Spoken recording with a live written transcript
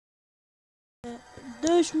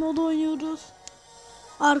Dövüş modu oynuyoruz.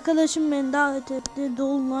 Arkadaşım beni davet etti.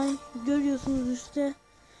 Dolunay görüyorsunuz işte.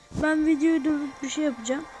 Ben videoyu durdurup bir şey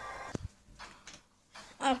yapacağım.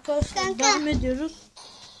 Arkadaşlar devam ediyoruz.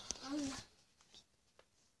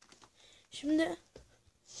 Şimdi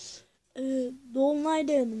Dolunay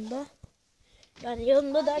da yanımda. Yani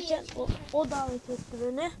yanımda derken o davet etti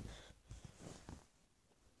beni.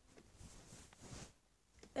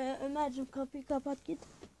 Ömerciğim kapıyı kapat git.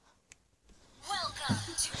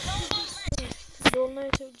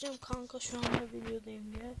 Dolunay'a söyleyeceğim kanka, şu anda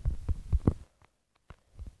videodayım diye.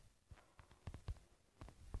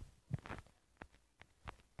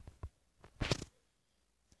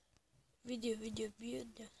 Video.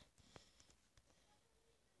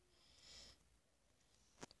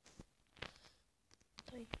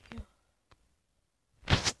 Dayıyor.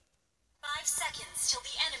 5 seconds till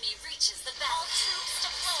the enemy reaches the bell. All troops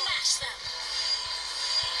deploy. Smash them.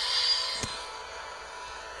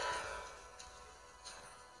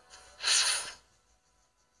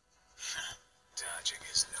 Dodging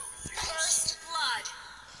is no use. First blood.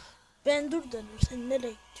 Ben dur dedim, sen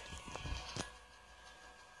nereye gidiyorsun?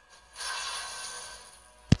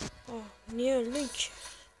 Niye öldün ki?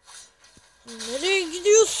 Nereye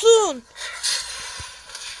gidiyorsun?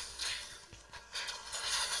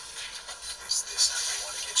 Is this how you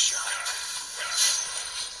want to get shot?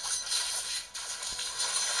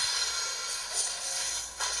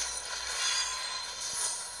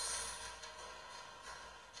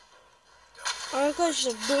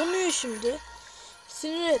 Arkadaşlar donuyor şimdi.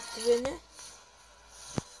 Sinir etti beni.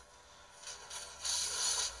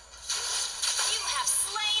 You have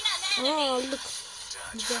slain an enemy. Aldık.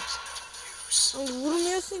 Güzel. Ama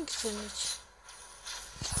vurmuyorsun ki sen hiç.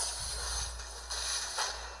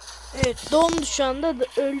 Evet, dondu şu anda da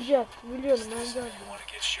öleceğiz. Biliyorum, ben gördüm. Want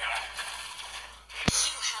to get shot?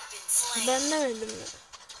 You have been slain. Ben demedim ya.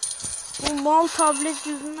 Bu mal tablet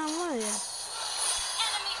yüzünden var ya.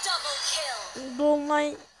 Enemy double kill.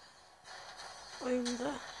 Dolunay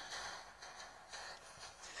oyunda.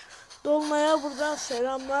 Dolunay'a buradan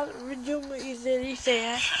selamlar. Videomu izlediyse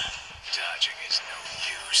eğer. Dodging is no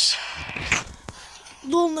use.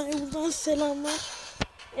 Dolunay'a buradan selamlar.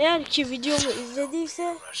 Eğer ki videomu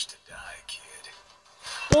izlediyse, Rush to die, kid.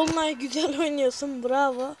 Dolunay güzel oynuyorsun,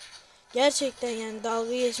 bravo. Gerçekten yani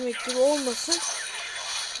dalga geçmek gibi olmasın.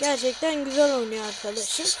 Gerçekten güzel oynuyor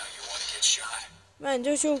arkadaşım. How you want to get shot?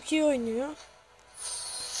 Bence çok iyi oynuyor.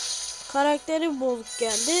 Karakteri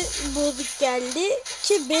bozuk geldi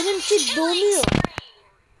ki benimki donuyor.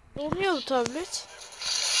 Donuyor bu tablet.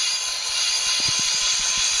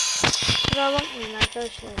 Kusura bakmayın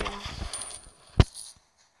arkadaşlar ya.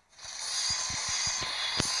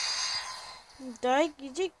 Dayak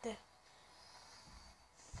yiyecek de.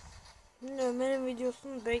 Şimdi Ömer'in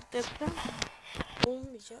videosunu bekletsem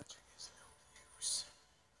olmayacak.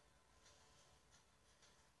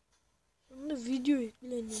 Şimdi video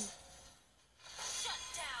yükleniyor. Shut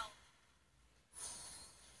down.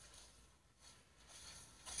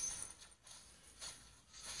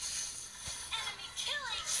 Enemy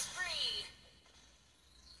killing spree.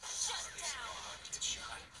 Shut down. Get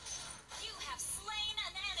shot. You have slain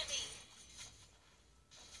an enemy.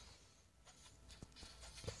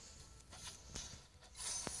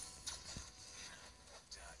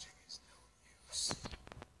 Dodging is no use.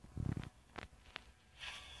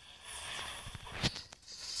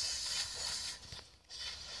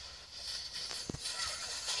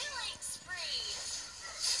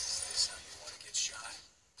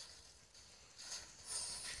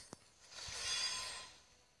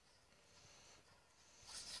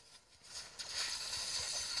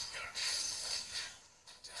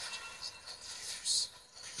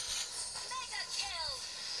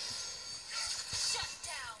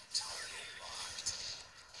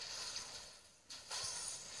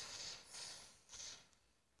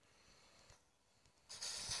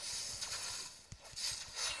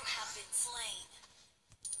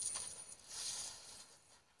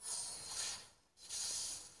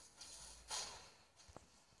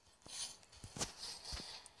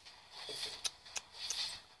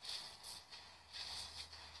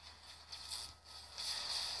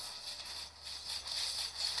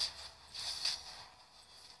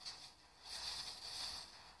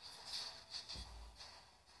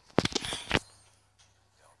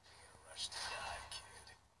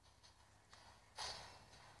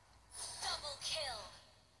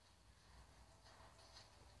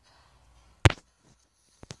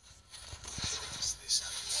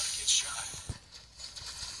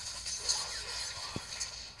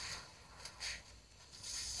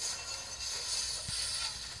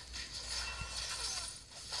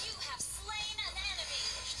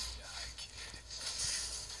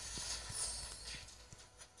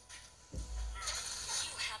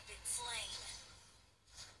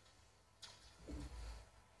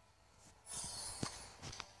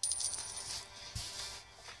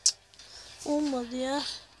 Olmadı ya.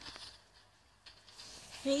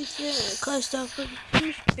 Neyse kaç dakika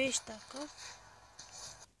bitmiş? 5 dakika.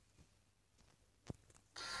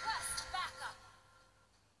 Request backup.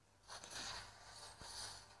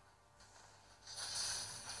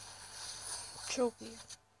 Çok iyi.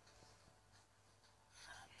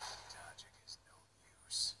 Dodging is no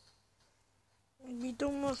use. Bir de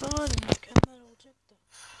olmasa var ya mükemmel olacaktı.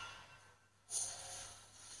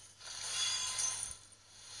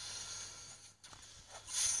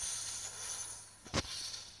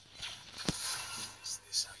 Is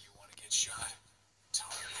this how you want to get shot?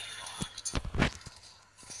 Target locked.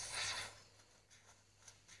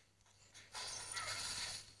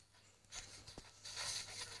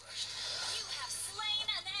 You have slain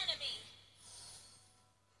an enemy.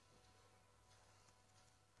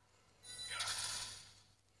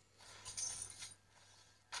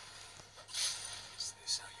 Is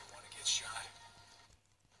this how you want to get shot?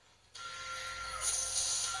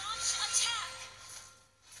 Launch attack.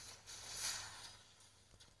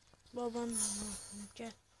 Baban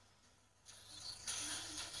gel.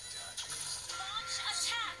 Launch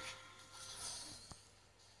attack.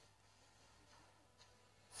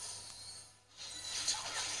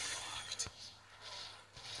 Locked.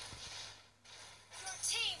 Your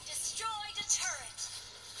team destroyed a turret.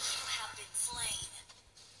 You have been slain.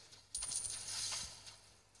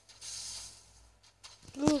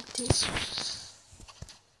 Ulti.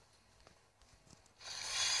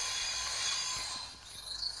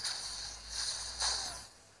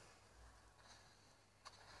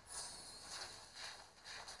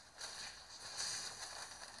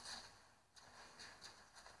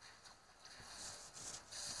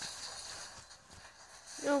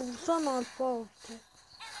 Ya vursana alfa ulti.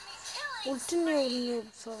 Enemy killing Ulti niye oynuyor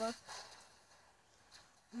bu salak?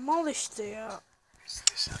 Mal işte ya. Is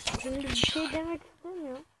this how you want to Şimdi get bir shot? şey demek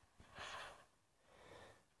istemiyorum.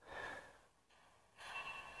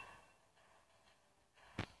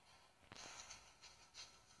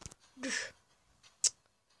 Düş.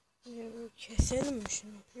 Ya, keselim mi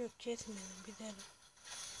şunu? Yok kesmeyelim gidelim.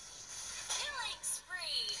 killing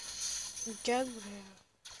spree. Gel buraya.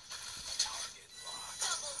 Target locked.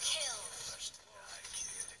 Double kill. Rush to die,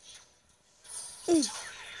 kid.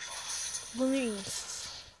 Bunu yiyin. Is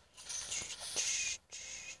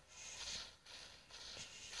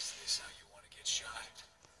this how you want to get shot?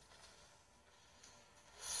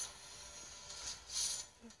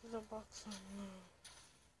 Burada baksana.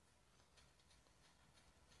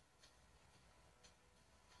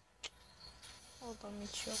 Adam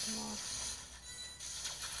hiç yok mu?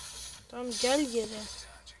 Tamam gel geri.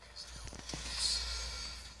 Dodging is no use.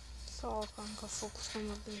 Sağ ol kanka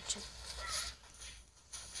fokuslamadığım için.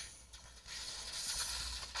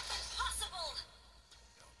 Impossible.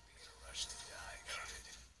 Don't be in a rush to die,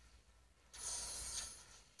 kid.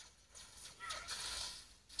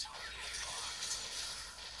 Target locked.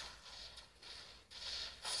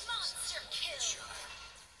 Monster kill. Shot.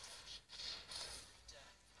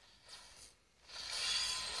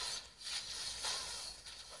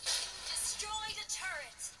 Destroyed a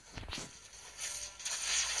turret.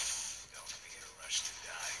 Don't be in a rush to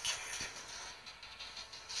die, kid.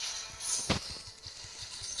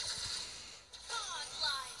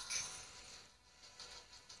 Godlike.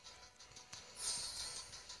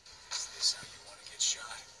 Is this how you want to get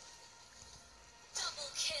shot? Double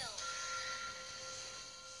kill.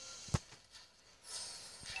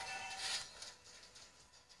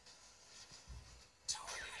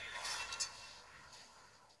 Target locked.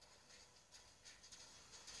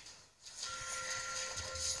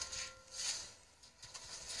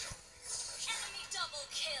 Enemy double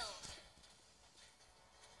kill.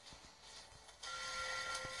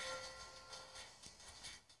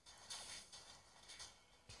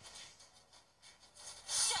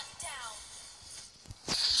 Shut down.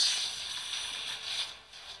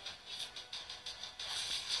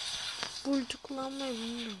 Bu ulti kullanmayı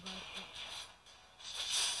bilmiyorum galiba.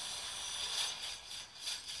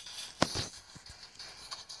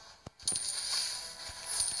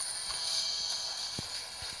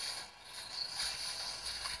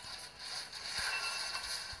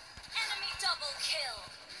 Enemy double kill.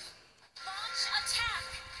 Launch attack.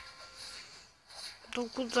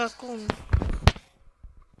 9 dakika olmuş.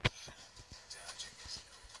 Dodging is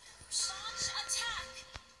no use. Launch attack.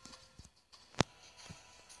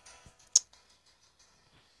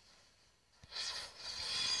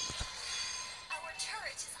 Our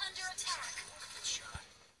turret is under attack. You want to get shot?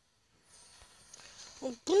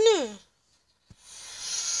 O, bu ne?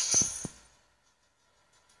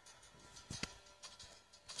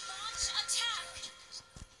 Launch attack.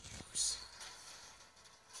 Use.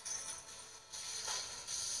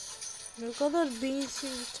 Ne kadar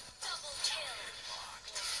beyinsiz. Double kill.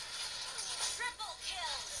 Triple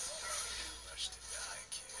kill. Rush to die,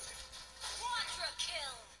 kid. Quadra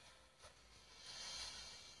kill.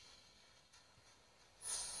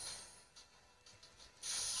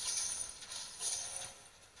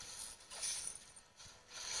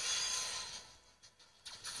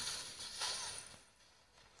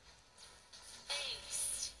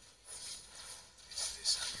 Ace. Is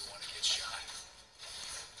this how you want to get shot?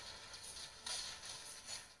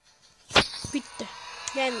 Bitti.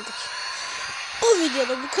 Yendik. O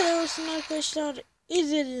videoda bu kadar olsun arkadaşlar.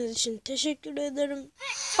 İzlediğiniz için teşekkür ederim.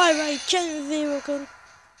 Bay bay. Kendinize iyi bakın.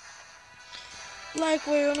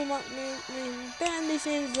 Like ve yorum atmayı unutmayın.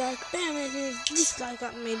 Beğendiyseniz like, beğenmediyseniz dislike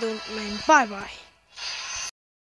atmayı da unutmayın. Bay bay.